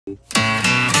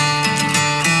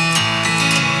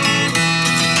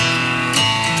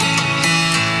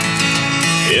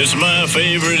It's my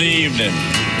favorite evening.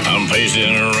 I'm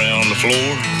pacing around the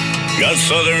floor. Got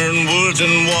southern woods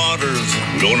and waters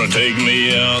gonna take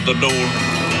me out the door.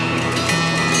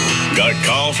 Got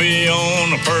coffee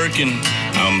on the perkin.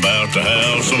 I'm about to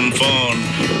have some fun.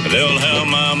 They'll have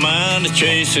my mind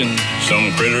chasing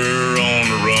some critter on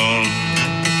the run.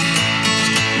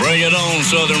 Bring it on,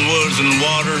 southern woods and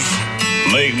waters.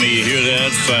 Make me hear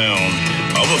that sound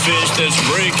of a fish that's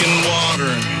breaking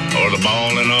water or the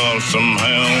bawling of some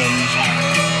hounds.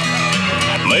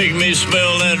 Make me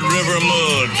smell that river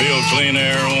mud, feel clean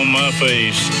air on my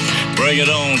face. Bring it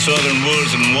on, southern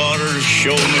woods and waters.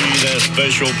 Show me that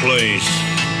special place.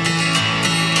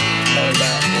 Probably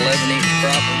about 11-inch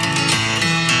crappie.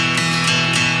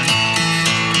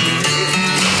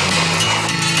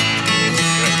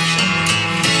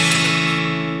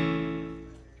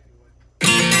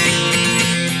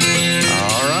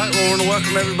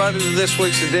 Welcome everybody to this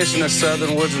week's edition of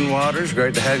Southern Woods and Waters.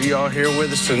 Great to have you all here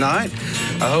with us tonight.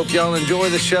 I hope y'all enjoy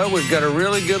the show. We've got a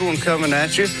really good one coming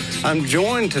at you. I'm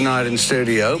joined tonight in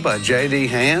studio by J.D.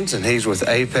 Hands, and he's with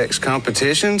Apex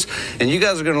Competitions. And you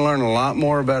guys are going to learn a lot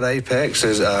more about Apex,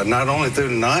 as not only through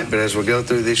tonight, but as we go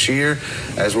through this year.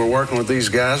 As we're working with these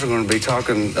guys, we're going to be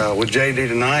talking with J.D.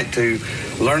 tonight to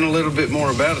learn a little bit more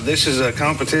about it. This is a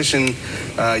competition.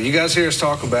 You guys hear us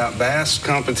talk about bass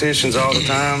competitions all the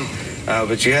time.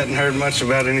 But you hadn't heard much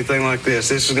about anything like this.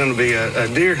 This is going to be a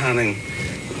deer hunting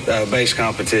based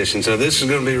competition. So this is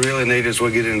going to be really neat as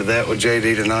we get into that with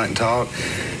JD tonight and talk.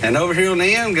 And over here on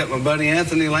the end, got my buddy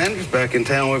Anthony Landers back in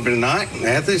town with me tonight.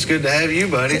 Anthony, it's good to have you,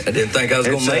 buddy. I didn't think I was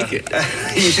going to make it.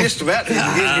 You just about did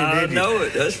get here, didn't you? I know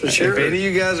it, that's for sure. If any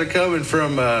of you guys are coming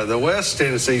from the West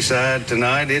Tennessee side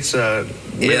tonight, it's been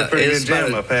a pretty good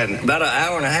jam up, hadn't it? About an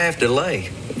hour and a half delay.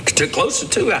 Close to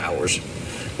 2 hours.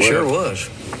 Well, sure was.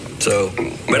 So,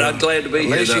 but I'm glad to be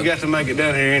here. At least you got to make it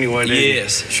down here anyway, didn't you?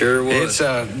 Yes, sure was.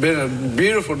 It's been a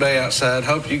beautiful day outside.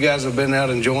 Hope you guys have been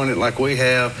out enjoying it like we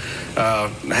have.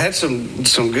 Had some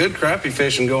good crappie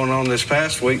fishing going on this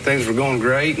past week. Things were going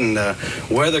great, and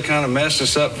weather kind of messed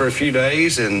us up for a few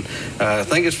days, and I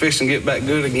think it's fishing to get back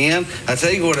good again. I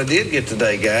tell you what I did get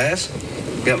today, guys.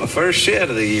 Got my first shed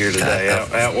of the year today.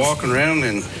 Out walking around,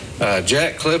 and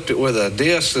Jack clipped it with a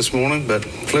disc this morning, but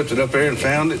flipped it up there and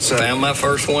found it. So found my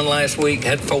first one last week.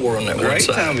 Had 4 on that one side.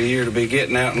 Great time of year to be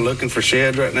getting out and looking for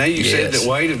sheds right now. You said that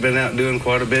Wade had been out doing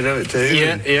quite a bit of it too.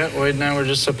 Yeah. Wade and I were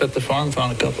just up at the farm,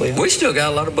 found a couple of them. We still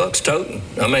got a lot of bucks toting.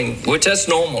 I mean, which that's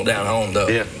normal down home though.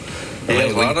 Yeah.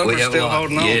 A lot of them are still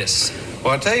holding on. Yes.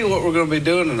 Well, I'll tell you what we're going to be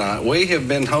doing tonight. We have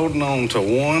been holding on to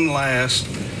one last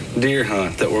deer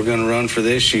hunt that we're going to run for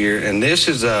this year, and this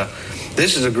is a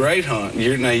great hunt.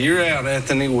 You're out,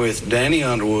 Anthony, with Danny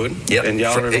Underwood. Yep. And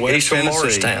y'all are in West He's from Tennessee.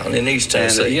 Morristown, in East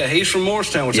Tennessee. And, he's from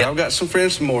Morristown, which I've got some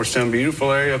friends from Morristown.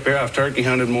 Beautiful area up here. I've turkey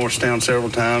hunted Morristown several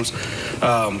times.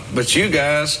 But you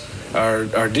guys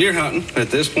are deer hunting at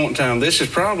this point in time. This is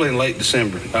probably in late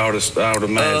December, I would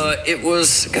imagine. It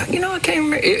was, I can't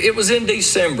remember. It was in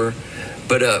December,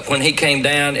 but when he came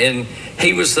down, and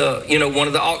he was one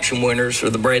of the auction winners for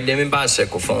the Brad Deming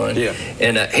Bicycle Fund. Yeah.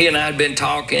 And he and I had been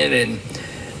talking, and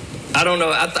I don't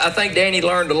know. I think Danny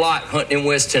learned a lot hunting in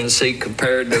West Tennessee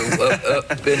compared to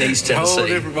up in East Tennessee. Whole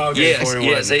different ballgame for him.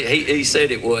 Yes. He said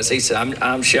it was. He said,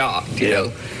 "I'm shocked." You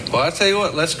know. Well, I tell you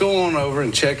what. Let's go on over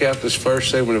and check out this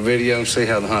first segment of video and see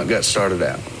how the hunt got started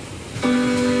out.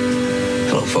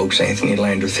 Hello, folks. Anthony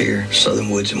Landers here,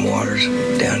 Southern Woods and Waters,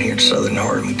 down here in southern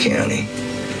Hardeman County,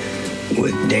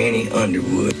 with Danny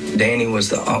Underwood. Danny was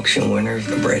the auction winner of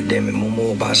the Brad Deming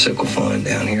Memorial Bicycle Fund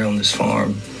down here on this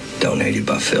farm, donated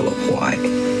by Philip White.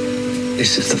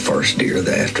 This is the first deer of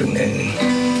the afternoon.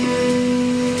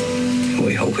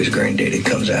 We hope his granddaddy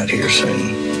comes out here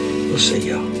soon. We'll see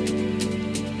y'all.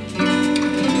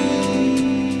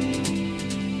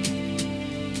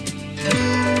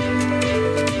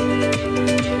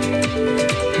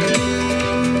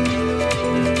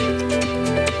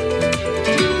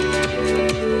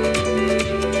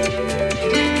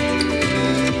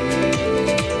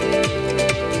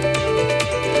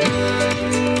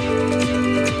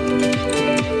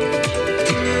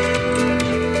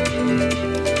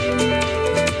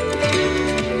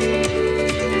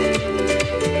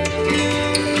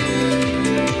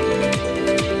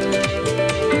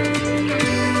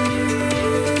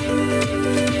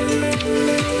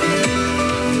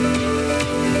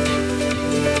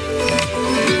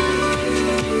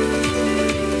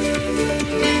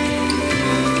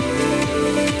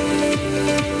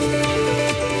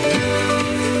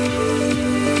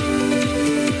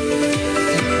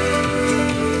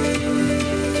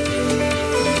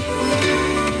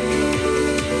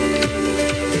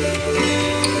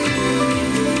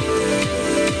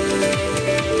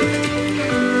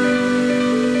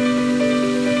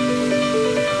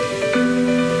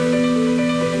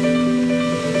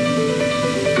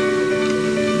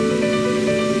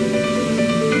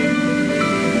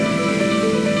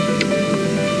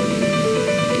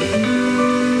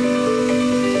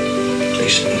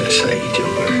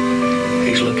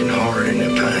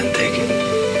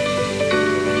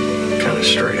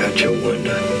 out your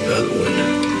window, the other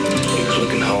window. He was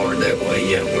looking hard that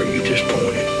way, yeah, where you just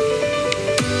pointed.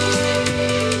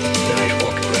 Now he's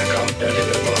walking back off down in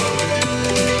the bottom.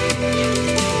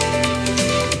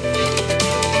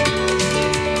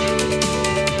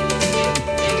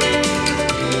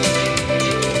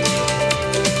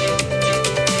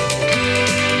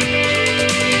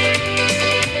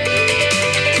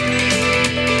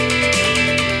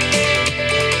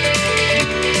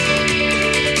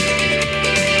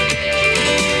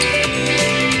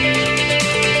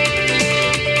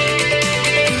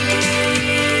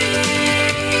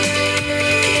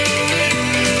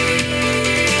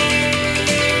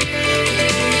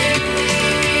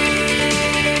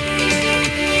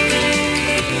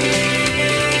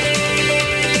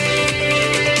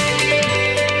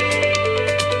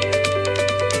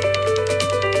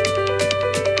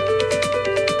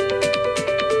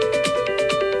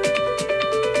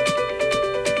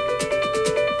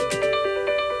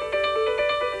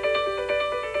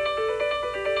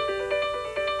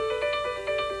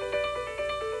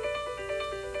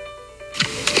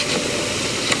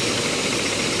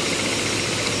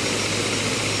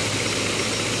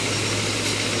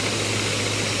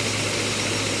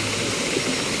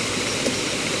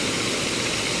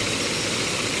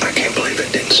 I can't believe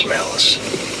it didn't smell us.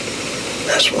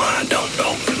 That's why I don't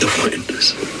open the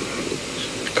windows.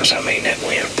 Because, I mean, that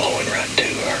wind blowing right to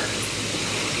her.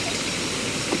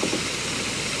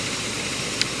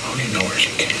 I don't even know where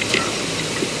she came from.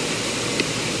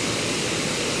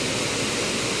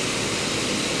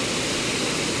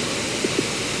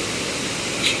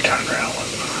 She turned around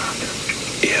with behind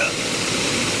her. Yeah.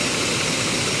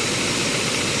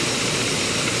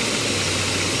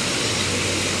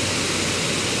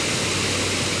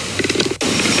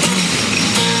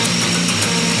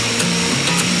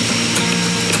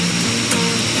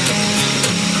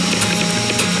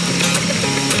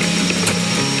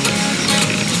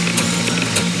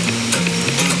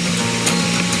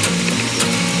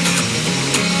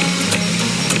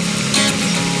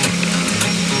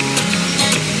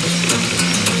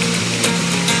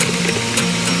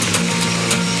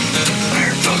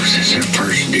 This is our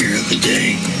first deer of the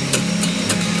day.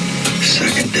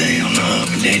 Second day on the hunt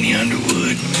with Danny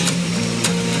Underwood.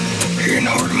 Here in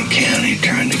Hardeman County,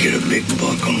 trying to get a big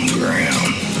buck on the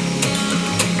ground.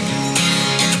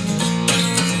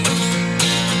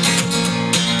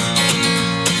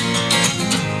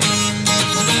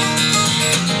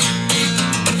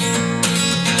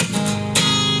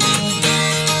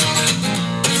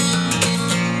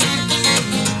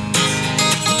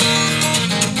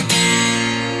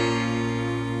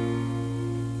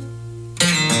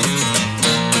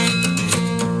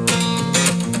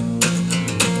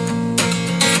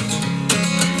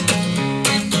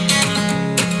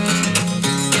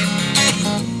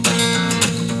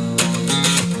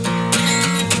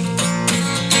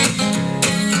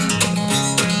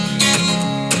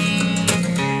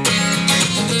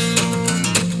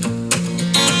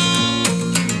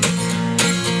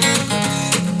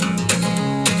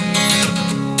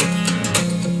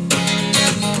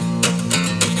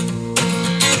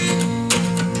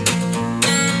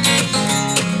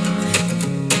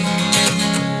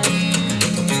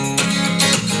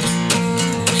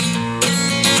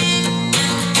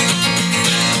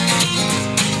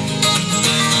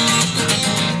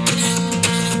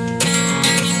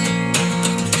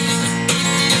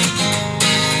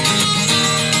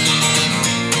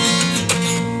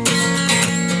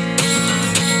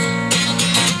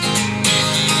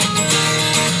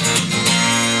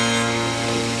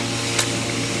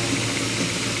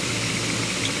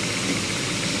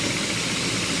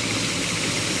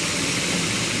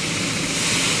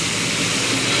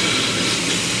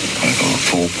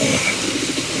 Full point.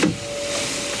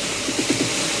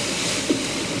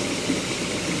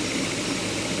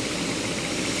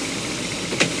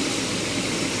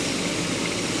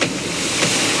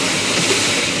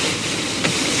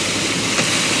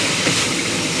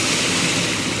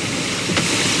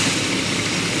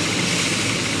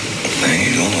 Now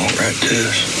he's gonna walk right to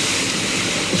us.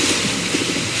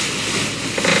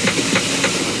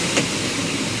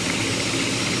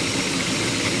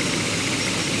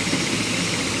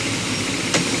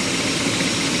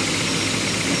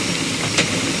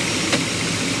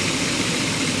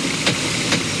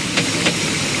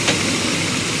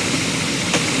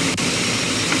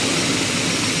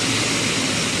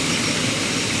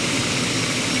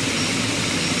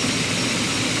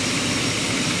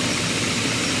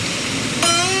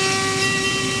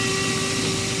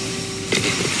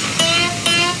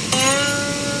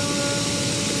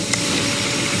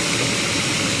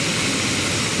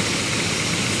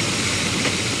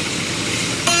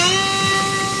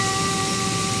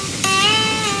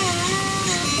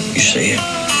 see it.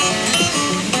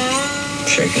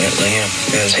 Shaking that lamb,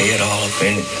 got his head all up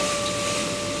in it.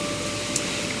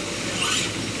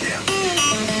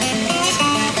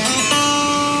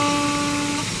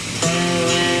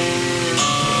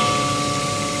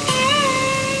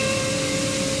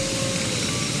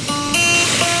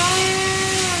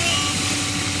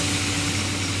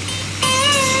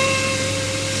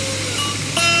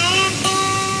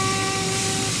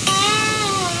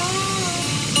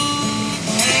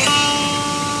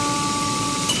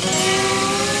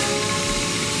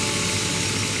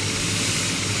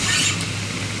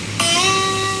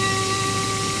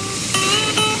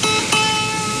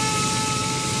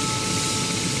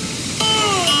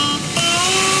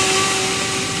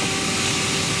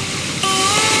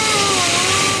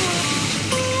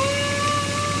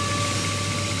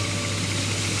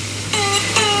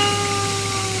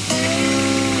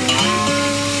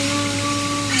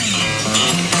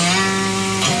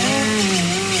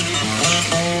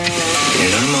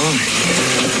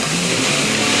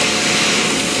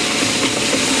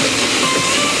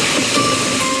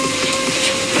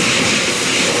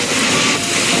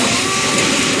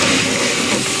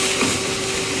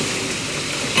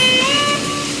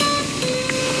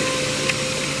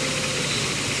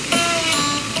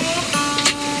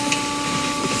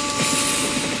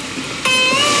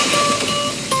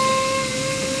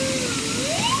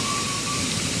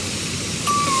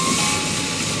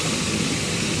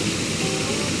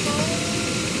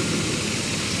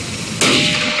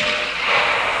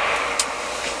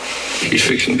 She's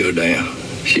fixing to go down.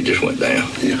 She just went down.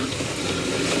 Yeah.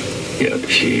 Yeah,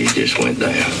 she just went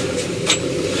down.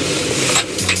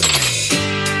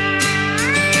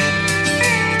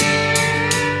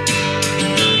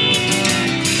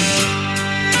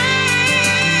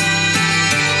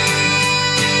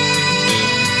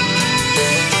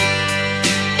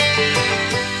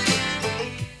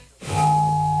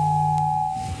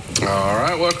 All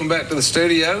right, welcome back to the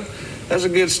studio. That's a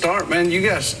good start, man. You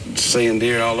guys seeing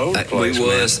deer all over the place, We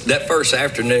was. man. That first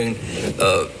afternoon,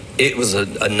 it was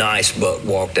a nice buck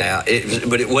walked out.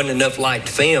 But it wasn't enough light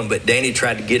to film, but Danny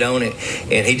tried to get on it,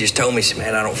 and he just told me, he said,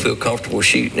 man, I don't feel comfortable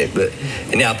shooting it.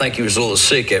 And now I think he was a little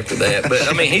sick after that. But,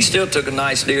 I mean, he still took a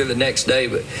nice deer the next day,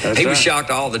 but he was shocked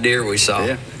at all the deer we saw.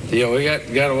 Yeah. Yeah, we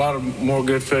got a lot of more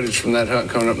good footage from that hunt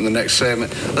coming up in the next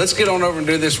segment. Let's get on over and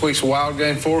do this week's wild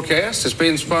game forecast. It's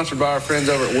being sponsored by our friends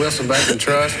over at Wilson Bank and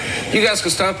Trust. You guys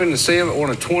can stop in to see them at one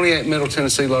of 28 Middle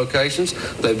Tennessee locations.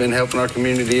 They've been helping our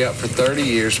community out for 30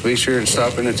 years. Be sure and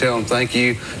stop in and tell them thank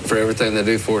you for everything they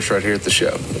do for us right here at the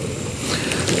show.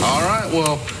 All right,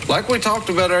 well, like we talked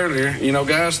about earlier, you know,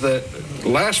 guys, that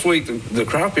last week the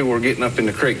crappie were getting up in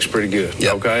the creeks pretty good.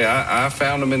 Yep. Okay, I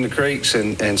found them in the creeks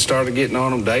and started getting on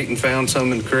them. Dayton found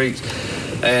some in the creeks.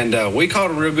 And we caught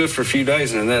them real good for a few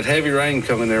days, and then that heavy rain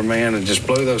come in there, man, and just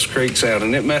blew those creeks out,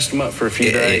 and it messed them up for a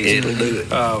few days. It'll do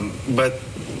it. But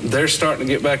they're starting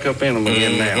to get back up in them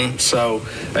again now. So,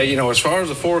 you know, as far as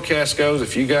the forecast goes,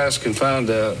 if you guys can find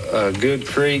a good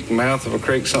creek, mouth of a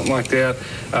creek, something like that,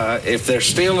 if they're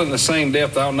still in the same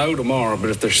depth, I'll know tomorrow, but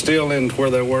if they're still in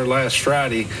where they were last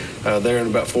Friday, they're in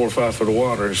about 4 or 5 foot of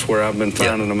water is where I've been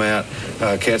finding them at,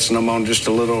 catching them on just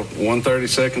a little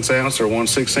 1/32 ounce or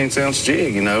 1/16 ounce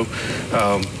jig, you know.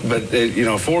 But, you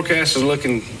know, forecast is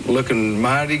looking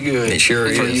mighty good. It sure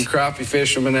for is. you crappie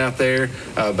fishermen out there,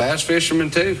 bass fishermen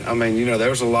too. I mean, you know, there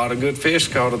was a lot of good fish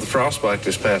caught at the Frostbite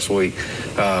this past week.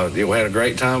 We had a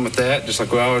great time with that, just like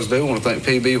we always do. I want to thank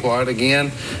PB White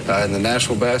again and the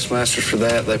Nashville Bassmasters for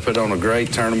that. They put on a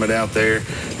great tournament out there,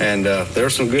 and there were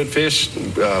some good fish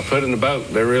put in the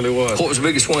boat. There really was. What was the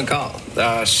biggest one caught?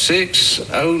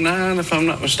 609, if I'm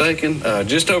not mistaken,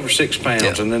 just over 6 pounds,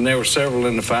 Yeah. and then there were several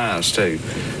in the 5s too.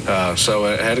 So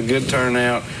it had a good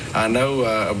turnout. I know,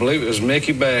 I believe it was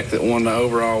Mickey Beck that won the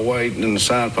overall weight in the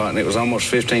side pot, and it was almost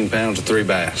 15 pounds of 3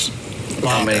 bass.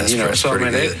 Wow, I mean, that's you know, pretty so I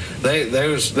mean, good. there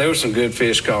was some good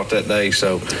fish caught that day.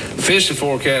 So, fishing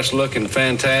forecast looking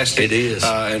fantastic. It is.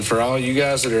 And for all you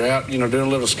guys that are out, you know, doing a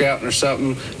little scouting or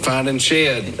something, finding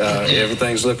shed,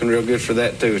 everything's looking real good for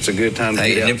that too. It's a good time to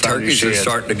Hey, get out and and them find your turkeys are sheds.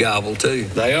 starting to gobble too.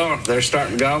 They are. They're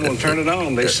starting to gobble and turn it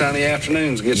on. These sunny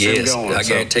afternoons get them Yes, going. I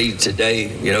So, guarantee you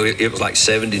today, you know, it was like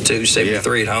 72,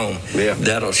 73 at home. Yeah.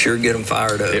 That'll sure get them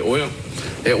fired up. it will.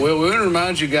 It will. We want to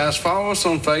remind you guys, follow us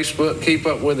on Facebook. Keep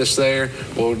up with us there.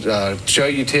 We'll show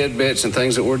you tidbits and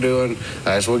things that we're doing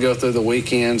as we go through the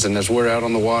weekends and as we're out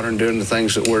on the water and doing the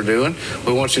things that we're doing.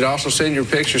 We want you to also send your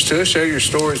pictures to us, share your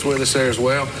stories with us there as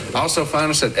well. Also find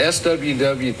us at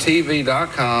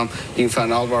swwtv.com. You can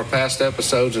find all of our past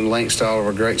episodes and links to all of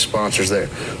our great sponsors there.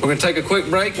 We're going to take a quick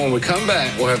break. When we come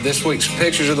back, we'll have this week's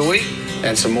Pictures of the Week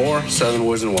and some more Southern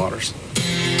Woods and Waters.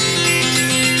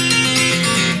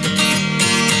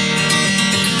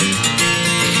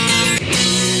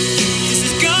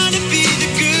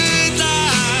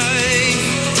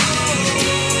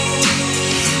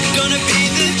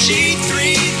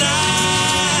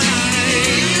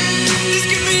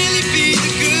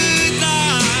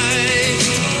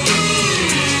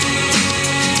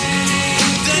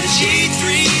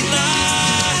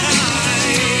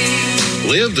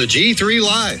 Live the G3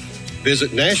 life.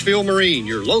 Visit Nashville Marine,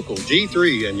 your local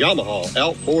G3 and Yamaha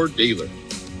outboard dealer.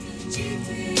 This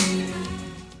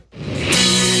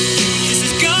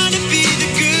is gonna be the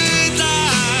good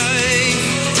life.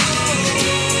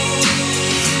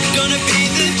 Gonna be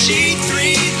the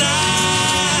G3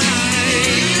 life.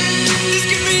 This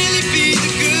could really be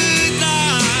the good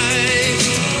life.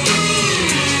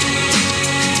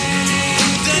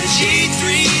 The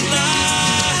G3 life.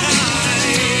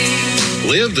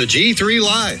 Live the G3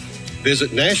 life.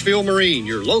 Visit Nashville Marine,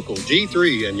 your local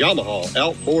G3 and Yamaha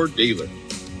outboard dealer.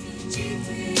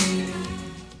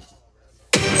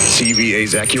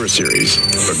 CVA's AccuraSeries.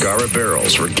 Bergara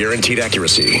barrels for guaranteed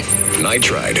accuracy.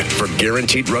 Nitride for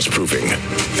guaranteed rust-proofing.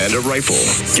 And a rifle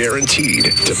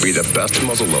guaranteed to be the best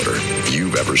muzzleloader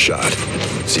you've ever shot.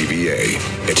 CVA,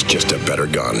 it's just a better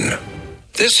gun.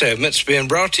 This segment's being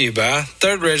brought to you by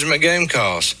 3rd Regiment Game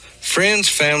Calls. Friends,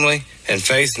 family, and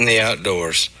faith in the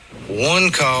outdoors.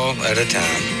 One call at a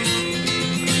time.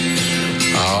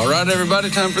 All right, everybody,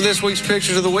 time for this week's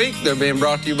Pictures of the Week. They're being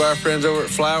brought to you by our friends over at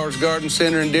Flowers Garden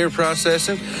Center and Deer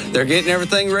Processing. They're getting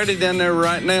everything ready down there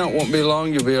right now. It won't be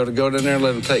long. You'll be able to go down there and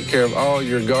let them take care of all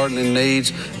your gardening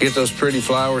needs. Get those pretty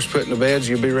flowers put in the beds.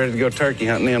 You'll be ready to go turkey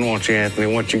hunting in, won't you,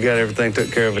 Anthony, once you got everything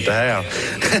took care of at the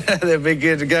house. They'll be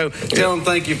good to go. Tell them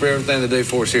thank you for everything they do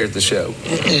for us here at the show.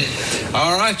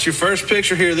 All right, your first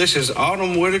picture here. This is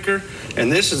Autumn Whitaker,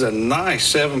 and this is a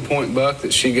nice 7-point buck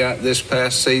that she got this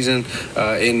past season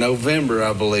in November,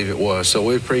 I believe it was. So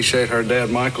we appreciate her dad,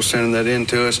 Michael, sending that in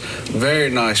to us. Very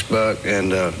nice buck,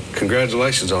 and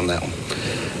congratulations on that one.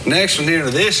 Next one here,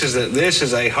 this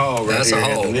is a hog right That's here.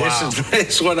 That's a hog, wow.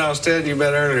 This is what I was telling you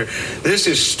about earlier. This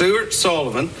is Stuart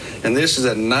Sullivan, and this is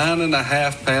a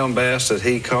 9.5-pound bass that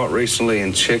he caught recently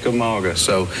in Chickamauga.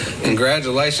 So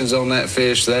congratulations on that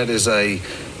fish. That is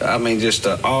just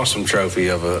an awesome trophy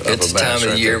of a bass. It's the time of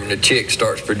the year when the chick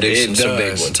starts producing some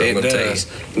big ones, I'm going to tell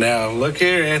you. Now, look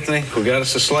here, Anthony. We got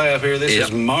us a slab here. This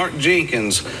is Mark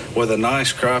Jenkins with a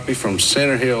nice crappie from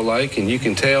Center Hill Lake, and you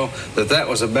can tell that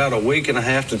was about a week and a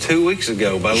half to 2 weeks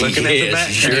ago by looking at the back.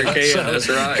 Sure can. So, that's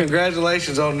right.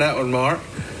 Congratulations on that one, Mark.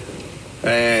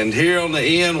 And here on the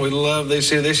end, we love this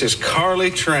here. This is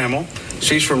Carly Trammell.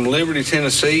 She's from Liberty,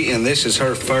 Tennessee, and this is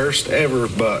her first ever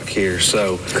buck here.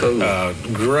 So cool.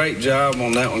 Great job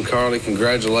on that one, Carly.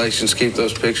 Congratulations. Keep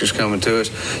those pictures coming to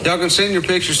us. Y'all can send your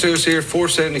pictures to us here,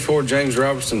 474 James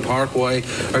Robertson Parkway,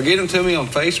 or get them to me on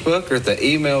Facebook or at the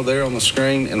email there on the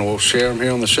screen, and we'll share them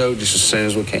here on the show just as soon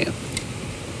as we can.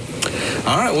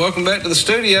 All right, welcome back to the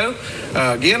studio.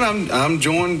 Again, I'm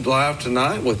joined live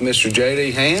tonight with Mr.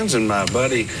 J.D. Hands and my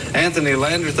buddy Anthony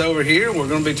Landreth over here. We're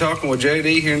going to be talking with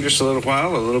J.D. here in just a little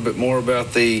while, a little bit more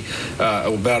about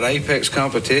about Apex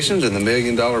competitions and the $1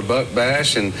 Million Buck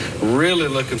Bash, and really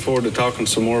looking forward to talking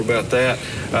some more about that.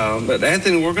 But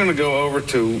Anthony, we're going to go over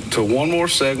to one more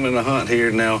segment of hunt here.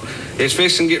 Now, it's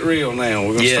fixing to get real now.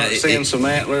 We're going to start seeing some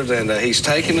antlers, and he's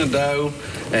taking a doe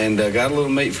and got a little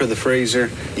meat for the freezer,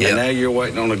 and now you're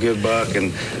waiting on a good buck,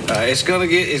 and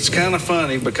it's kind of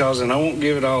funny because, and I won't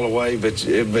give it all away, but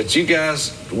you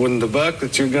guys, when the buck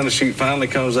that you're going to shoot finally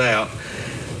comes out,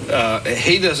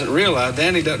 Danny doesn't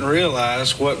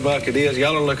realize what buck it is.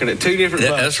 Y'all are looking at two different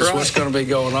bucks. That's right. What's going to be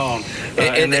going on.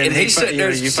 And he's sitting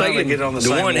there saying, get on the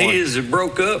one he is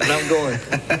broke up, and I'm going,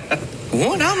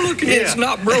 one I'm looking at is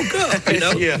not broke up, you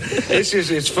know?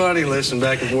 It's funny listening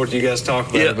back and forth you guys talk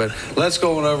about it, but let's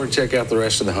go on over and check out the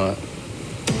rest of the hunt.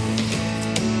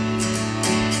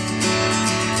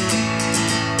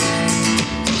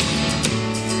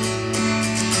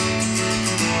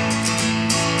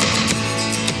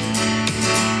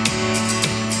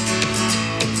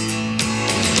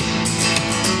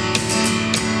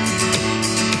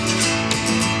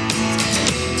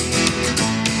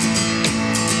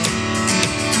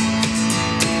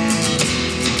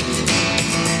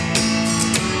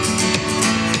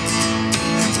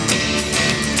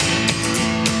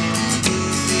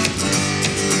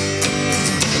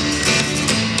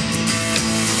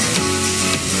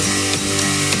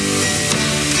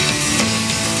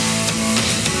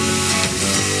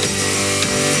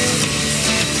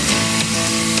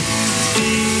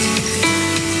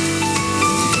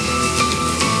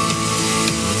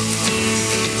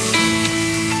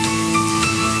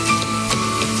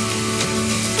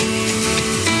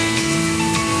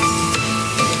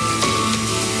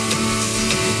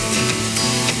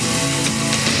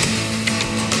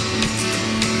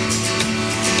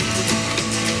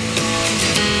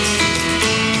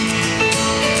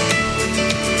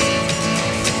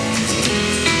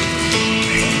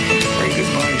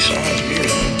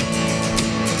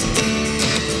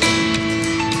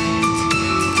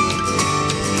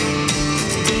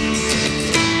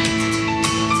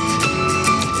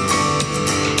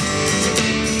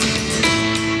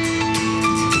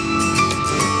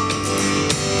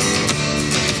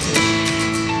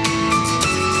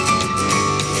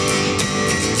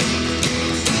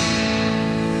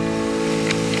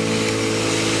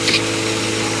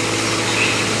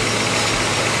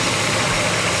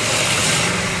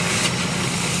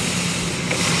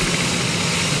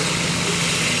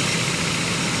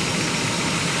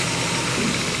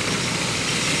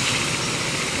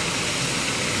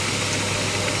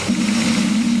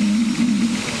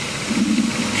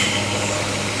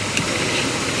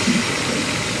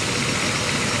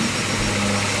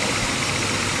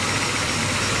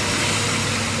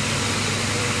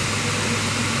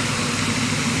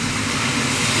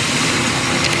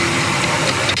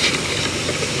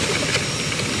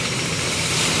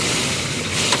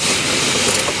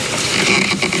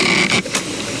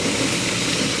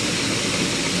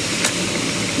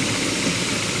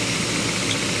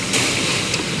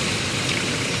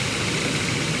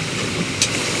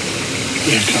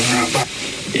 Yeah, coming right by.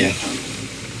 Yeah.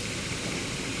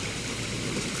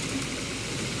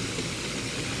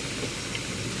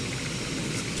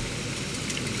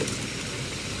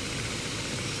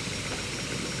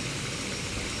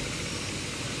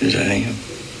 Is that him?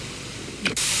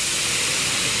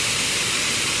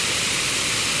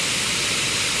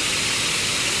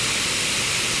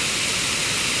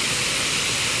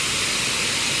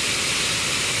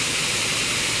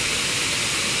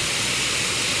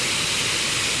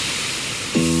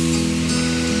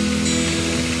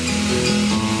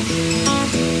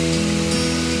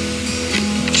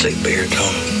 Say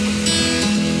baritone.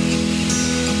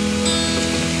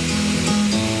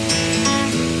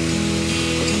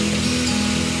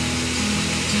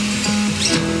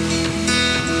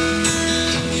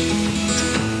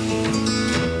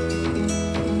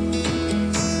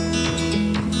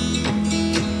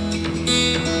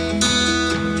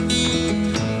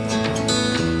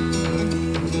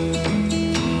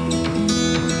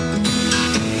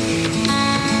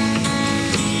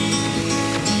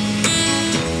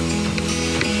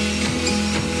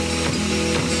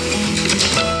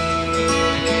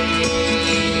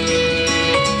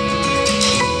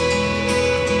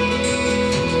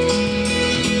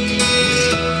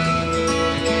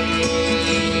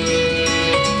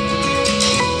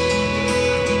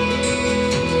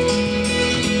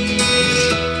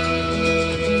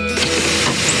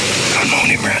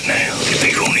 Right now, if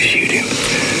he's going to shoot him,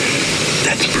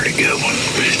 that's a pretty good one.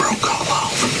 But it's broke all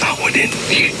off. Oh, it didn't.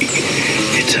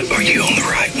 It's a, are you on the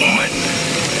right one?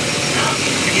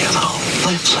 Yeah, the whole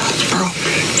left side's broke.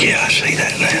 Yeah, I see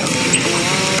that now.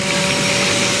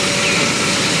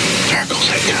 There goes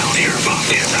that guy on here,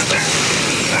 bobcat right there.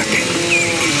 Okay.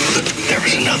 There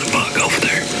was another buck over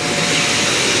there.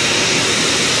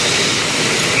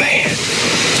 Man,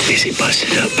 is he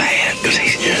busted up bad? Because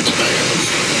he's... Yeah, it's bad.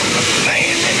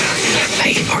 Man,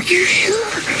 hey, are you sure?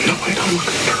 No, I don't look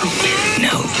at the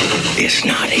No, it's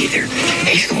not either.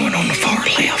 He's the one on the far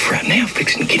left right now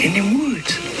fixing to get in them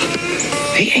woods.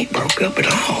 He ain't broke up at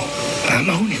all. I'm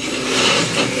on him.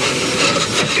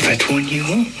 If that's one you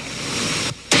want.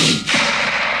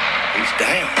 He's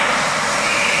down.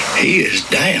 He is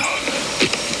down.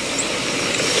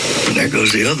 There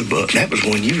goes the other buck. That was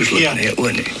one you was looking at,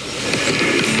 wasn't it?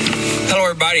 Hello,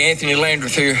 everybody. Anthony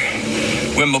Landreth here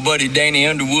with my buddy Danny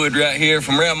Underwood right here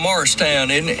from around Morristown,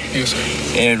 isn't it? Yes,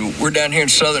 sir. And we're down here in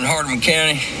southern Hardeman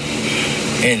County,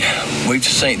 and we've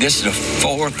seen, this is the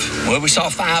fourth, well, we saw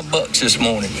 5 bucks this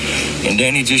morning, and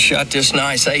Danny just shot this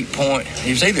nice 8-point.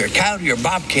 He was either a coyote or a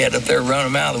bobcat up there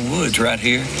running out of the woods right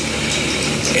here,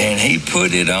 and he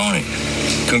put it on it.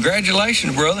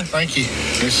 Congratulations, brother. Thank you.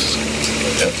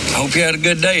 Hope you had a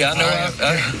good day. I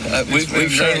know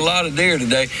we've seen a lot of deer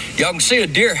today. Y'all can see a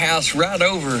deer house right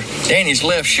over Danny's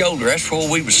left shoulder. That's where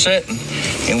we was sitting,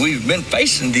 and we've been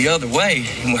facing the other way,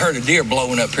 and we heard a deer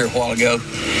blowing up here a while ago.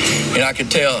 And I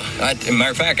could tell, as a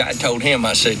matter of fact, I told him,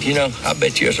 I said, you know, I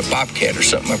bet you there's a bobcat or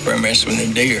something up there messing with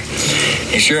them deer.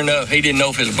 And sure enough, he didn't know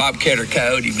if it was a bobcat or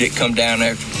coyote. He did come down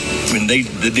there when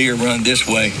the deer run this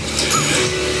way.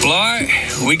 Well, all right,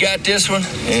 we got this one,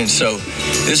 and so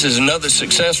this is another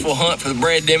successful hunt for the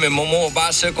Brad Deming Memorial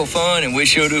Bicycle Fund, and we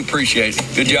sure do appreciate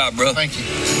it. Good job, bro. Thank you.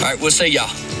 All right, we'll see y'all.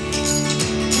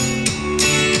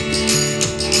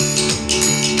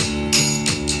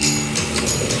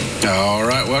 All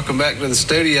right, welcome back to the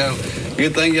studio.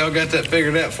 Good thing y'all got that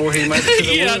figured out before he made it to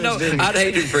the Yeah, woods, I know. didn't he? I'd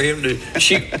hated for him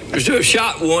to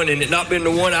shot one and it not been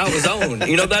the one I was on.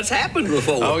 You know, that's happened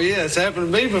before. Oh, yeah, it's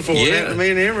happened to me before. Yeah. It happened to me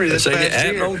and Emery this past It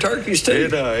happened year. on turkeys, too.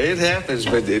 It happens,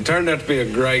 but it turned out to be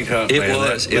a great hunt, It man.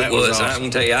 was. That was I awesome.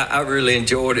 can tell you, I really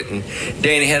enjoyed it. And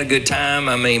Danny had a good time.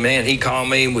 I mean, man, he called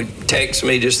me and would text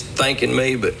me just thanking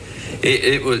me. But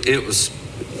it was.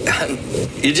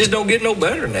 You just don't get no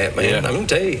better than that, man. Yeah. I'm gonna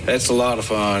tell you. That's a lot of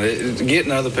fun.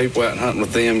 Getting other people out and hunting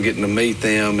with them, getting to meet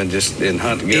them, and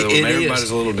hunt together. It Everybody's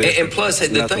is. a little different. And plus, the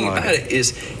Nothing thing like about it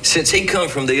is, since he come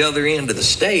from the other end of the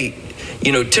state,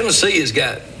 you know, Tennessee has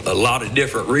got a lot of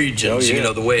different regions. Oh, yeah. You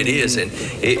know the way it is, and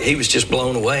he was just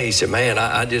blown away. He said, "Man,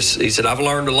 he said I've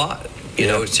learned a lot. You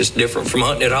know, it's just different from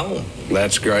hunting at home."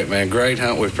 That's great, man. Great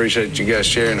hunt. We appreciate you guys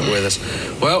sharing it with us.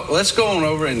 Well, let's go on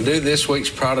over and do this week's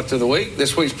Product of the Week.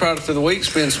 This week's Product of the Week is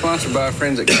being sponsored by our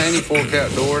friends at Caney Fork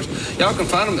Outdoors. Y'all can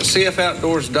find them at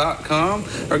cfoutdoors.com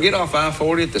or get off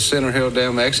I-40 at the Center Hill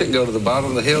Dam exit. Go to the bottom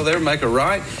of the hill there, make a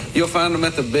right. You'll find them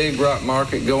at the Big Rock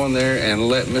Market. Go in there and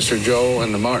let Mr. Joel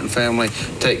and the Martin family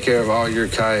take care of all your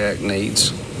kayak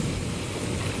needs.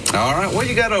 All right, what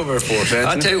you got over there for us, Anthony?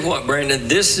 I tell you what, Brandon,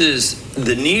 this is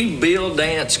the new Bill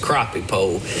Dance crappie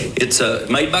pole. It's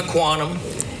made by Quantum,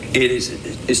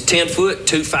 It's 10 foot,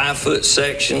 2 5-foot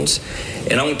sections.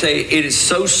 And I'm going to tell you, it is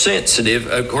so sensitive.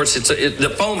 Of course,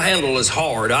 the foam handle is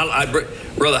hard. I'd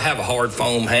rather have a hard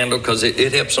foam handle because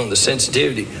it helps on the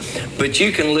sensitivity. But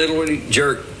you can literally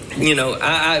jerk,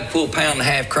 I pull 1.5 pound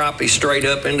crappie straight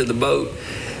up into the boat.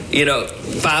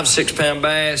 5-6 pound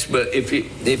bass, but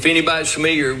if anybody's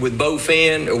familiar with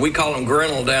bowfin, or we call them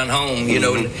grinnell down home,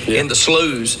 in the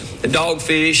sloughs, the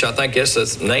dogfish, I think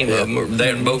that's the name of them,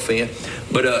 they're in bowfin.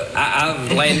 But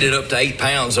I've landed up to 8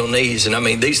 pounds on these, and I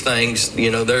mean these things,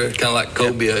 they're kind of like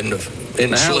cobia in the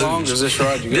sloughs. How long does this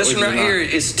rod you get? This one right here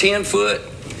is 10 foot.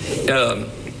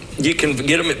 You can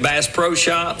get them at Bass Pro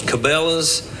Shop,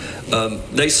 Cabela's.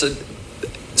 They said.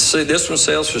 See, this one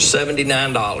sells for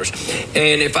 $79.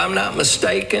 And if I'm not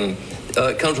mistaken,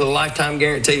 it comes with a lifetime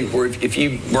guarantee where if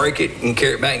you break it, you can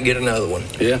carry it back and get another one.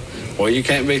 Yeah. Well, you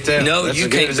can't beat that. No, That's you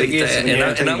can't beat that.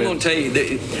 And I'm going to tell you,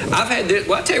 I've had this.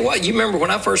 Well, I'll tell you what, you remember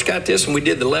when I first got this and we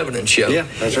did the Lebanon show? Yeah,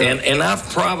 that's right. And I've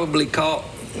probably caught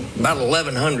about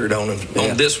 1,100 on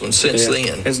this one since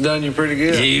then. It's done you pretty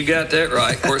good. Yeah, you got that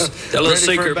right. Of course, that little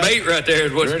secret bait right there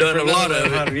is what's done a lot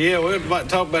of it. Yeah, we might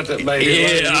talk about that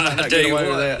bait. Yeah, I'll tell you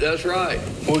what, that's right.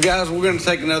 Well, guys, we're going to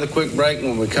take another quick break.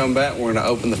 When we come back, we're going to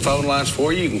open the phone lines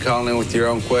for you. You can call in with your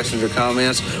own questions or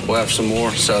comments. We'll have some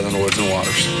more Southern Woods and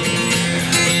Waters.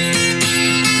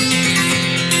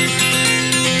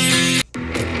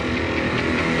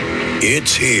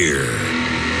 It's here,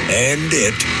 and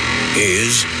it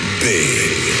is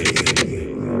big.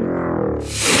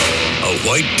 A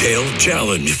whitetail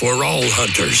challenge for all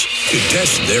hunters to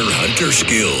test their hunter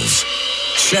skills.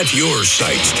 Set your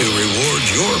sights to reward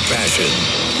your passion.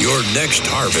 Your next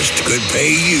harvest could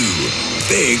pay you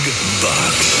big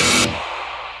bucks.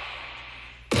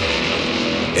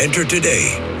 Enter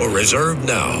today or reserve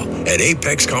now at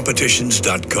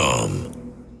apexcompetitions.com.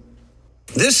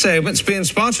 This segment's being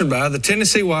sponsored by the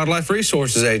Tennessee Wildlife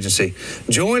Resources Agency.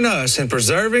 Join us in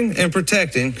preserving and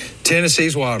protecting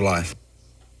Tennessee's wildlife.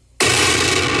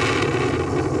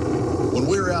 When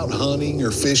we're out hunting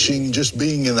or fishing, just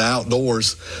being in the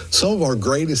outdoors, some of our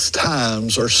greatest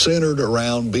times are centered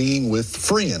around being with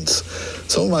friends.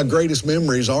 Some of my greatest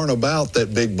memories aren't about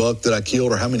that big buck that I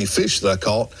killed or how many fish that I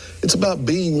caught. It's about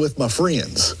being with my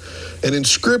friends. And in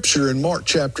Scripture, in Mark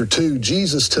chapter 2,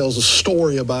 Jesus tells a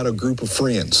story about a group of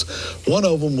friends. One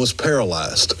of them was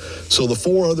paralyzed. So the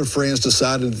 4 other friends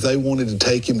decided that they wanted to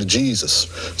take him to Jesus.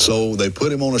 So they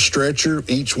put him on a stretcher,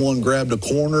 each one grabbed a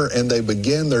corner, and they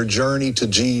began their journey to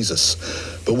Jesus.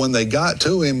 But when they got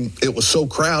to him, it was so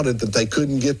crowded that they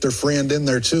couldn't get their friend in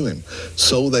there to him.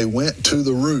 So they went to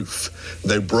the roof.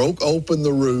 They broke open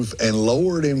the roof and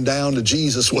lowered him down to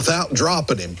Jesus without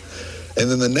dropping him. And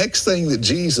then the next thing that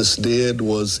Jesus did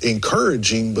was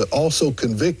encouraging, but also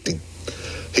convicting.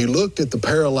 He looked at the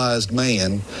paralyzed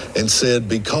man and said,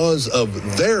 because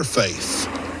of their faith,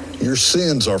 your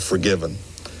sins are forgiven.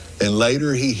 And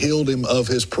later he healed him of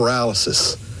his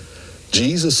paralysis.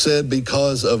 Jesus said,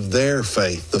 because of their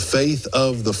faith, the faith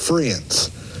of the friends.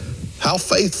 How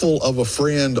faithful of a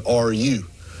friend are you?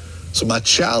 So my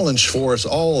challenge for us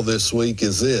all this week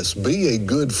is this: be a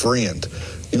good friend.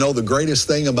 You know, the greatest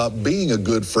thing about being a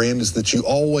good friend is that you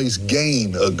always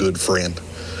gain a good friend.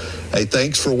 Hey,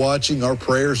 thanks for watching. Our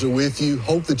prayers are with you.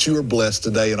 Hope that you are blessed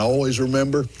today. And always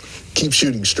remember, keep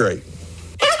shooting straight.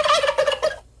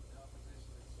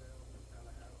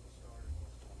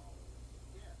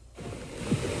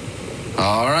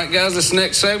 All right, guys, this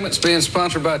next segment's being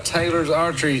sponsored by Taylor's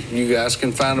Archery. You guys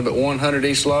can find them at 100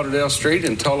 East Lauderdale Street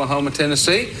in Tullahoma,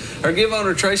 Tennessee, or give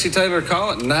owner Tracy Taylor a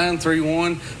call at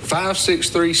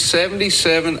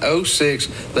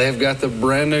 931-563-7706. They have got the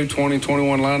brand new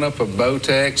 2021 lineup of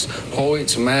Bowtechs,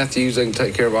 Hoyts, Matthews. They can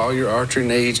take care of all your archery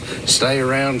needs. Stay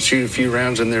around, shoot a few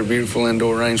rounds in their beautiful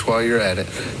indoor range while you're at it.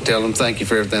 Tell them thank you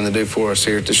for everything they do for us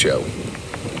here at the show.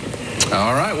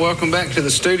 All right, welcome back to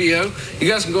the studio. You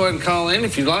guys can go ahead and call in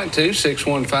if you'd like to,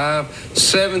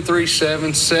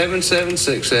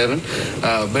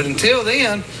 615-737-7767. But until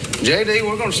then, JD,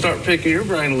 we're going to start picking your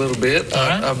brain a little bit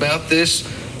about this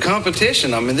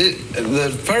competition. I mean,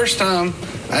 the first time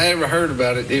I ever heard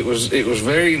about it, it was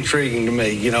very intriguing to me.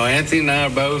 You know, Anthony and I are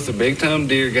both the big-time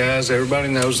deer guys. Everybody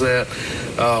knows that.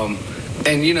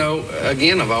 And, you know,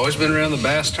 again, I've always been around the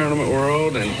bass tournament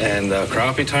world and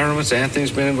crappie tournaments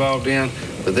Anthony's been involved in,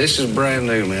 but this is brand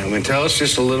new, man. I mean, tell us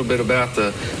just a little bit about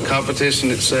the competition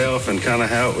itself and kind of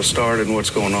how it was started and what's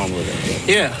going on with it.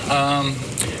 Yeah,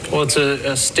 well, it's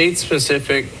a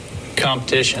state-specific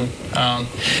competition.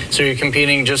 So you're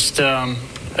competing just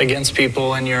against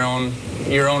people in your own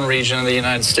region of the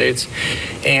United States.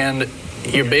 And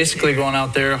you're basically going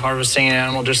out there harvesting an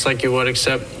animal just like you would,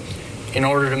 except in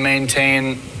order to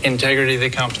maintain integrity of the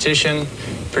competition,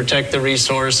 protect the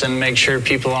resource, and make sure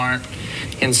people aren't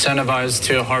incentivized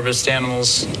to harvest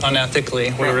animals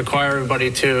unethically, we require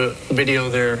everybody to video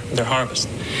their harvest.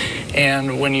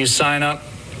 And when you sign up,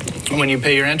 when you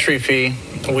pay your entry fee,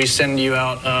 we send you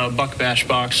out a buck bash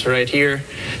box right here.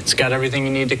 It's got everything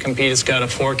you need to compete. It's got a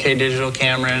 4K digital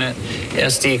camera in it,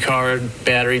 SD card,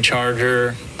 battery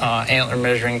charger, antler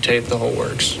measuring tape, the whole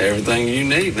works. Everything you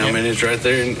need. I mean, it's right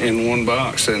there in one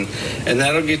box, and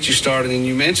that'll get you started. And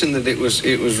you mentioned that it was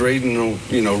regional,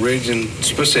 region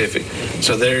specific.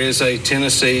 So there is a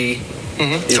Tennessee.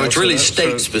 So it's really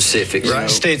state specific, right?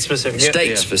 State specific.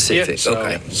 State specific.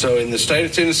 Okay. So in the state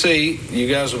of Tennessee, you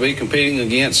guys will be competing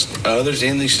against others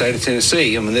in the state of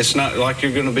Tennessee. I mean, it's not like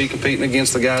you're going to be competing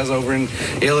against the guys over in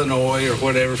Illinois or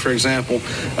whatever, for example.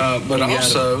 But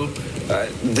also,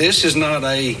 this is not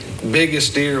a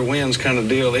biggest deer wins kind of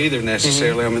deal either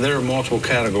necessarily. I mean, there are multiple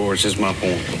categories, is my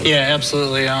point. Yeah,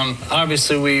 absolutely.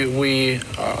 Obviously, we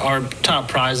our top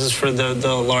prizes for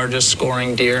the largest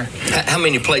scoring deer. How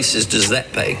many places does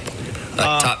that pay?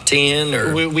 Like top 10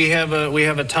 or? We have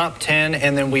a top 10,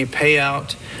 and then we pay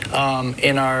out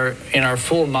in our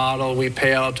full model, we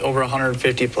pay out over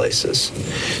 150 places.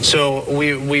 So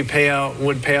we would pay out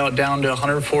down to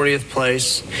 140th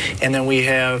place, and then we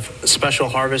have special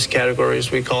harvest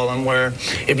categories, we call them, where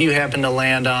if you happen to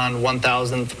land on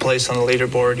 1,000th place on the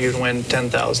leaderboard, you'd win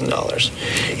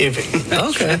 $10,000.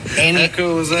 Okay. How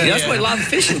cool is that? Yeah, that's why a lot of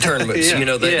fishing tournaments,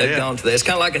 they've gone to that. It's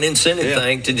kind of like an incentive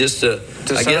thing to just to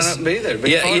sign up and be there.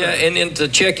 And then to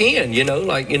check in,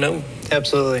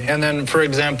 Absolutely. And then, for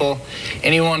example,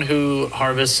 anyone who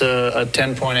harvests a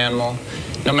 10-point animal,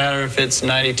 no matter if it's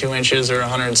 92 inches or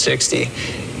 160,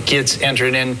 gets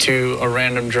entered into a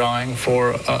random drawing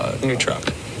for a new truck.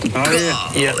 Oh,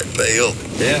 yeah.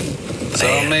 Yeah. So,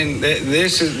 I mean,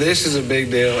 this is a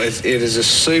big deal. It is a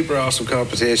super awesome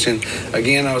competition.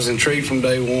 Again, I was intrigued from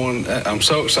day one. I'm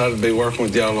so excited to be working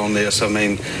with y'all on this. I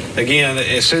mean, again,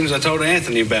 as soon as I told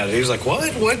Anthony about it, he was like,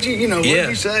 what did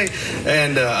you say?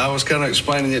 And I was kind of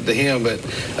explaining it to him, but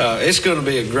it's going to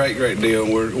be a great deal.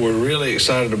 And we're really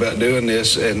excited about doing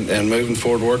this and moving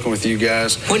forward working with you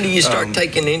guys. When do you start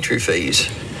taking entry fees?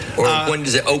 Or when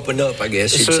does it open up, I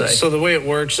guess you'd say? So the way it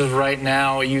works is right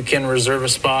now you can reserve a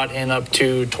spot in up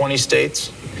to 20 states,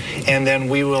 and then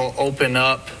we will open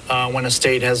up when a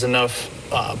state has enough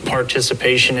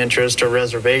participation interest or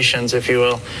reservations, if you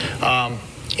will.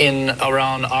 In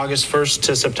around August 1st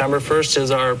to September 1st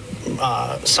is our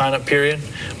sign-up period,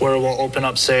 where we'll open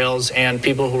up sales, and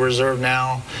people who reserve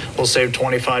now will save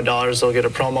 $25. They'll get a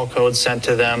promo code sent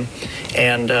to them,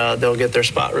 and they'll get their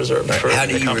spot reserved. How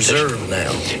do you reserve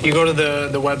now? You go to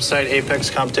the website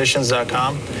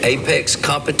apexcompetitions.com.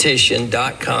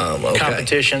 apexcompetition.com. Okay.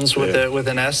 Competitions with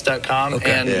an S.com,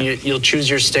 okay. And you'll choose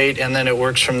your state, and then it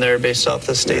works from there based off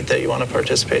the state that you want to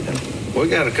participate in. We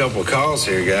got a couple of calls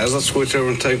here, guys. Let's switch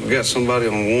over and we got somebody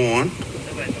on one.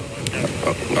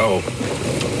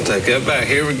 Take that back.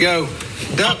 Here we go.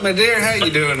 Duck, my dear, how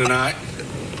you doing tonight?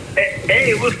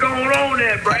 Hey, what's going on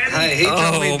there, Brandon? Hey, he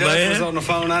told me Duck was on the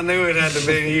phone. I knew it had to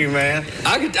be you, man.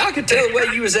 I could tell the way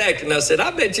you was acting. I said,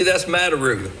 I bet you that's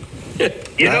Matteroo.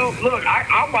 Look,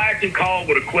 I'm actually calling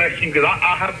with a question because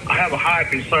I have a high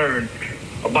concern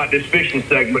about this fishing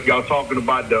segment. Y'all talking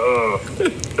about the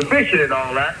fishing and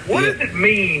all that. What does it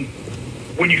mean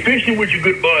when you're fishing with your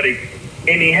good buddy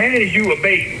and he hands you a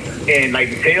bait and like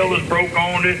the tail is broke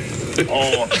on it,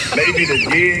 or maybe the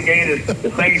jig ain't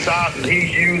the same size as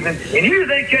he's using, and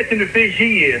you ain't catching the fish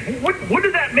he is? What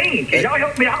does that mean? Can y'all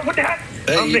help me out with that?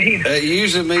 It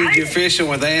usually means you're fishing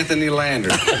with Anthony Lander.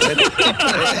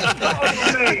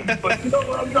 But you know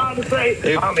what I'm trying to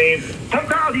say? I mean,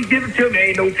 sometimes he gives it to me,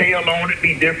 ain't no tail on it,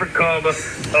 be different color.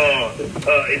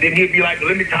 And then he'll be like,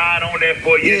 let me tie it on there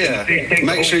for you. Yeah.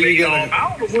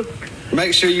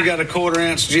 Make sure you got a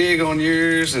 1/4-ounce jig on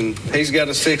yours, and he's got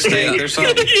a 16th or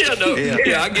something.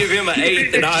 I give him an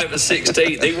 8th, and I have a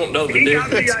 16th. He won't know the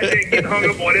difference. He got me out there getting hung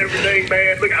up on everything,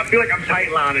 man. Look, I feel like I'm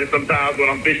tight lining sometimes when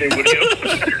I'm fishing with him.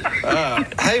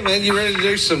 Hey, man, you ready to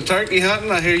do some turkey hunting?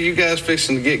 I hear you guys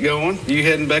fixing to get going. You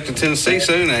heading back to Tennessee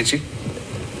soon, ain't you?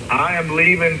 I am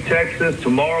leaving Texas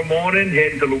tomorrow morning,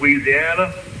 heading to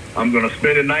Louisiana. I'm going to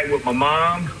spend the night with my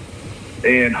mom,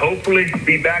 and hopefully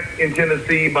be back in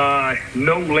Tennessee by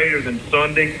no later than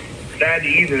Saturday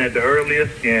evening at the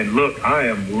earliest. And look, I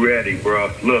am ready, bro.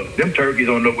 Look, them turkeys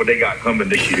don't know what they got coming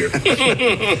this year.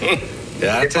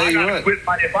 Yeah, I tell you what.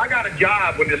 If I got a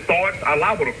job when it starts, I'm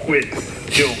liable to quit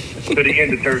till to the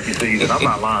end of turkey season. I'm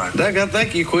not lying. Doug, I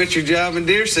think you quit your job in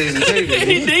deer season too, didn't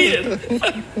you? He did.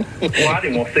 Well, I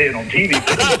didn't want to say it on TV.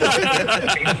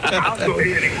 I'll go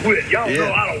ahead and quit. Y'all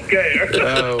know I don't care.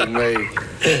 Oh, me.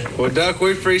 Well, Duck,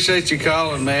 we appreciate you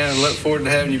calling, man, and look forward to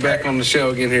having you back on the show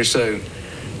again here soon.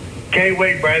 Can't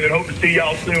wait, Brandon. Hope to see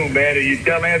y'all soon, man. And you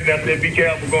tell Anthony I said be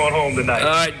careful going home tonight. All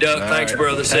right, Duck. Thanks,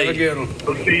 brother. See Have a good one.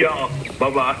 We'll see y'all.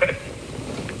 Bye-bye.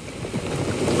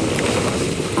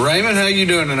 Raymond, how you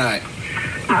doing tonight?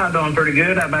 I'm doing pretty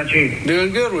good. How about you?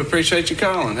 Doing good. We appreciate you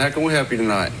calling. How can we help you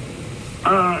tonight?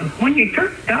 When you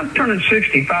I'm turning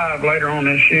 65 later on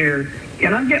this year.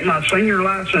 Can I get my senior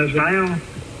license now?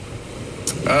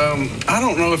 I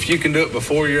don't know if you can do it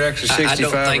before you're actually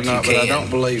 65 or not, but I don't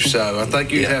believe so. I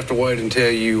think you'd have to wait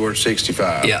until you were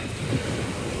 65. Yeah.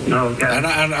 Okay. And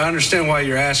I understand why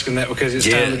you're asking that, because it's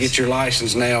time to get your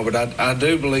license now, but I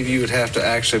do believe you would have to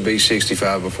actually be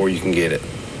 65 before you can get it.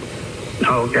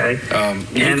 Okay.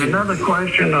 And another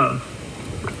question,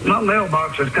 my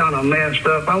mailbox is kind of messed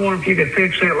up. I wonder if you could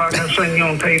fix it like I seen you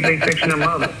on TV fixing them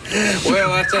other.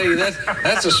 Well, I tell you,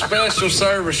 that's a special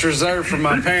service reserved for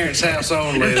my parents' house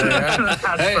only. There,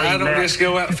 I don't just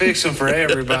go out and fix them for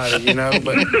everybody, you know.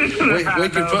 But we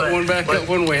can put one back up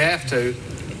when we have to.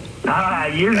 All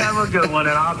right, you have a good one,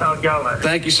 and I'll talk to y'all later.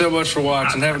 Thank you so much for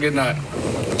watching. Have a good night.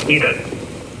 You too.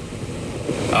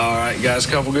 All right, guys,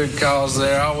 a couple good calls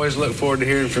there. I always look forward to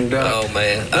hearing from Doug. Oh,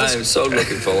 man. I am so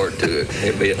looking forward to it.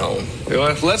 He'll be at home.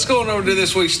 Well, let's go on over to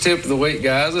this week's tip of the week,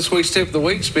 guys. This week's tip of the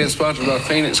week is being sponsored by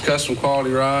Phoenix Custom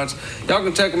Quality Rods. Y'all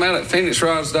can check them out at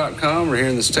phoenixrods.com or here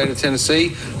in the state of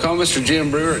Tennessee. Call Mr.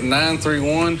 Jim Brewer at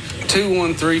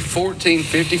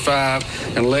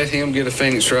 931-213-1455 and let him get a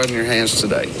Phoenix rod in your hands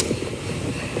today.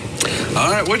 All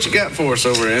right, what you got for us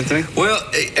over, Anthony? Well,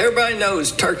 everybody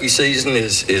knows turkey season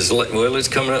is it's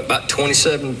coming up about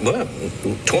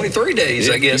 23 days,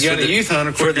 I guess. You got a youth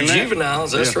hunter for the quicker than that.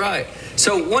 juveniles. That's right.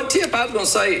 So one tip I was going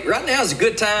to say, right now is a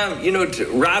good time, you know, to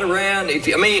ride around. If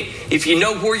you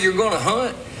know where you're going to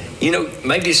hunt, you know,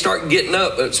 maybe start getting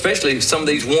up, especially some of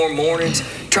these warm mornings.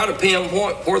 Try to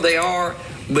pinpoint where they are,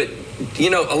 but you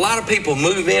know, a lot of people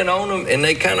move in on them and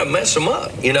they kind of mess them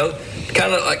up. You know.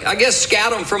 Kind of like, I guess,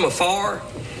 scout them from afar,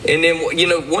 and then, you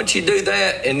know, once you do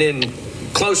that, and then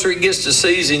closer it gets to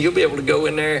season, you'll be able to go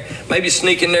in there, maybe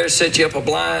sneak in there, set you up a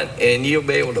blind, and you'll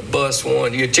be able to bust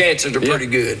one. Your chances are pretty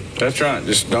good. That's right.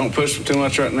 Just don't push them too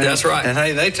much right now. That's right. And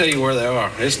hey, they tell you where they are.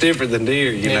 It's different than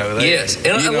deer, you know. Yes,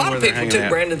 and a lot of people too,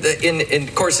 Brandon. And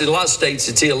of course, in a lot of states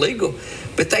it's illegal,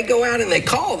 but they go out and they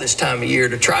call this time of year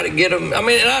to try to get them. I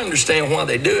mean, and I understand why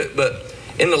they do it, but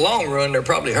in the long run, they're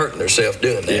probably hurting themselves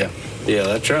doing that. Yeah,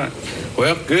 that's right.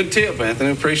 Well, good tip,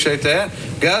 Anthony. Appreciate that.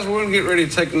 Guys, we're going to get ready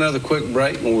to take another quick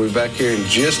break, and we'll be back here in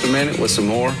just a minute with some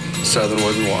more Southern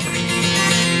Woods and Waters.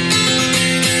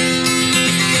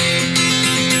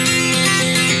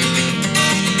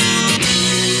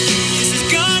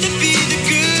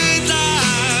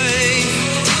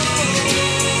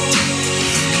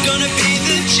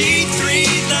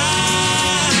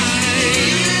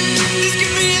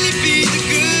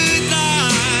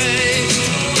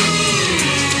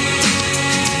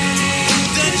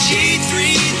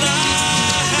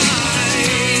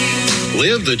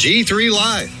 Live the G3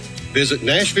 life. Visit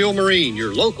Nashville Marine,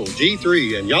 your local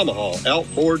G3 and Yamaha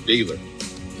outboard dealer.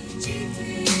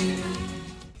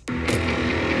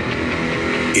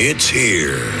 It's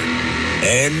here,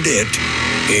 and it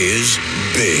is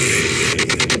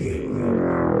big.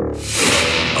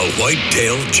 A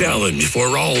white-tailed challenge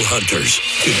for all hunters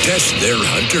to test their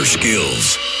hunter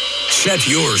skills. Set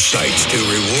your sights to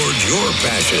reward your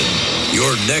passion.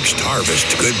 Your next harvest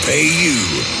could pay you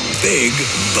big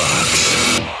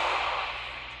bucks.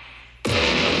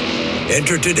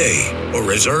 Enter today or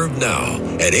reserve now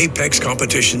at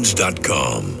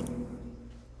apexcompetitions.com.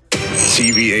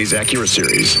 CVA's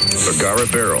AccuraSeries. Bergara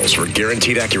barrels for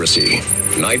guaranteed accuracy.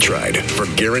 Nitride for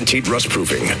guaranteed rust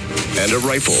proofing. And a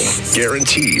rifle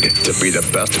guaranteed to be the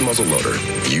best muzzleloader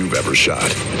you've ever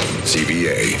shot.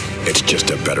 CVA, it's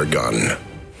just a better gun.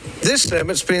 This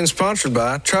segment's being sponsored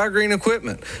by Tri-Green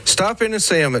Equipment. Stop in and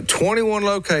see them at 21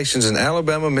 locations in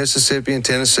Alabama, Mississippi, and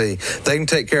Tennessee. They can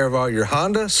take care of all your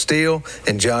Honda, Steel,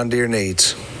 and John Deere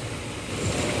needs.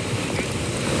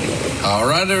 All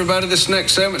right, everybody, this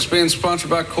next segment's being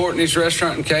sponsored by Courtney's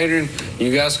Restaurant and Catering.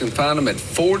 You guys can find them at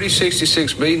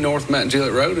 4066B North Mount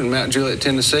Juliet Road in Mount Juliet,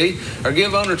 Tennessee, or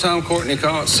give owner Tom Courtney a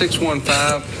call at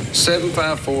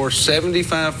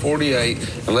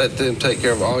 615-754-7548 and let them take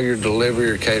care of all your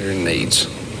delivery or catering needs.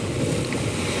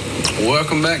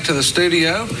 Welcome back to the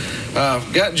studio.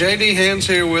 Got JD Hands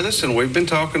here with us, and we've been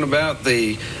talking about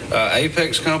the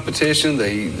Apex competition, the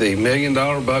 $1 million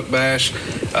buck bash.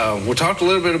 We talked a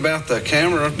little bit about the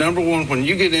camera. Number one, when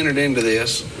you get entered into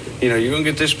this, you know, you're going to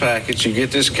get this package, you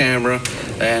get this camera,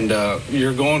 and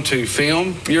you're going to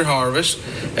film your harvest.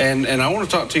 And I want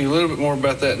to talk to you a little bit more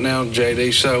about that now,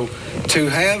 JD. So to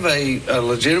have a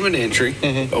legitimate entry,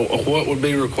 what would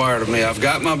be required of me? I've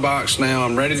got my box now.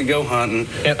 I'm ready to go hunting.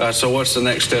 Yep. So what's the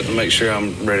next step to make sure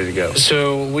I'm ready to go?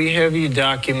 So we have you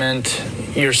document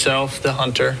yourself, the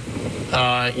hunter,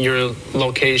 your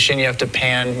location. You have to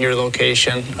pan your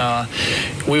location.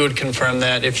 We would confirm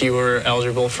that if you were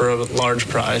eligible for a large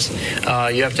prize.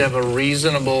 You have to have a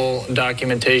reasonable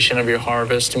documentation of your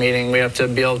harvest, meaning we have to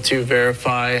be able to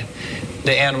verify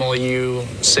the animal you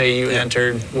say you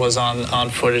entered was on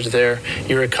footage there.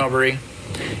 Your recovery.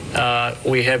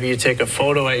 We have you take a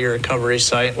photo at your recovery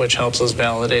site, which helps us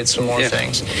validate some more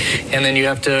things. And then you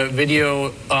have to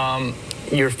video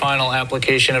your final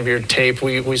application of your tape.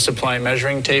 We supply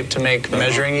measuring tape to make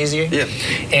measuring easy.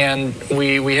 And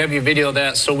we have you video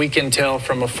that so we can tell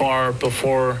from afar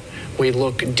before we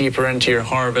look deeper into your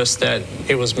harvest that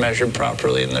it was measured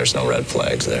properly and there's no red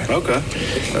flags there. Okay.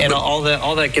 And all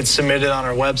that gets submitted on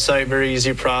our website. Very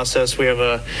easy process. We have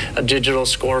a digital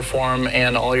score form,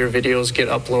 and all your videos get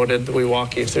uploaded. We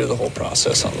walk you through the whole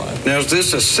process online. Now, is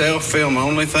this a self-film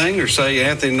only thing, or say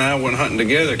Anthony and I went hunting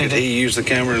together, could he use the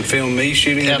camera and film me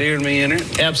shooting a deer and me in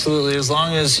it? Absolutely. As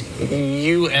long as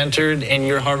you entered and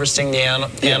you're harvesting the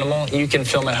animal, you can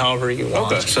film it however you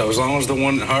want. Okay, so as long as the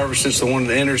one that harvests it's the one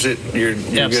that enters it, you're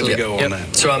good to go on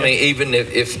that. So, I mean, even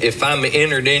if I'm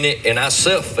entered in it and I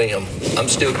self-film, I'm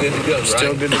still good to go, right?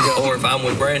 Still good to go. Or if I'm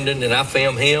with Brandon and I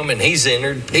film him and he's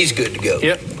entered, he's good to go.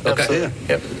 Yep. Okay.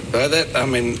 Yep. I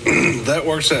mean, that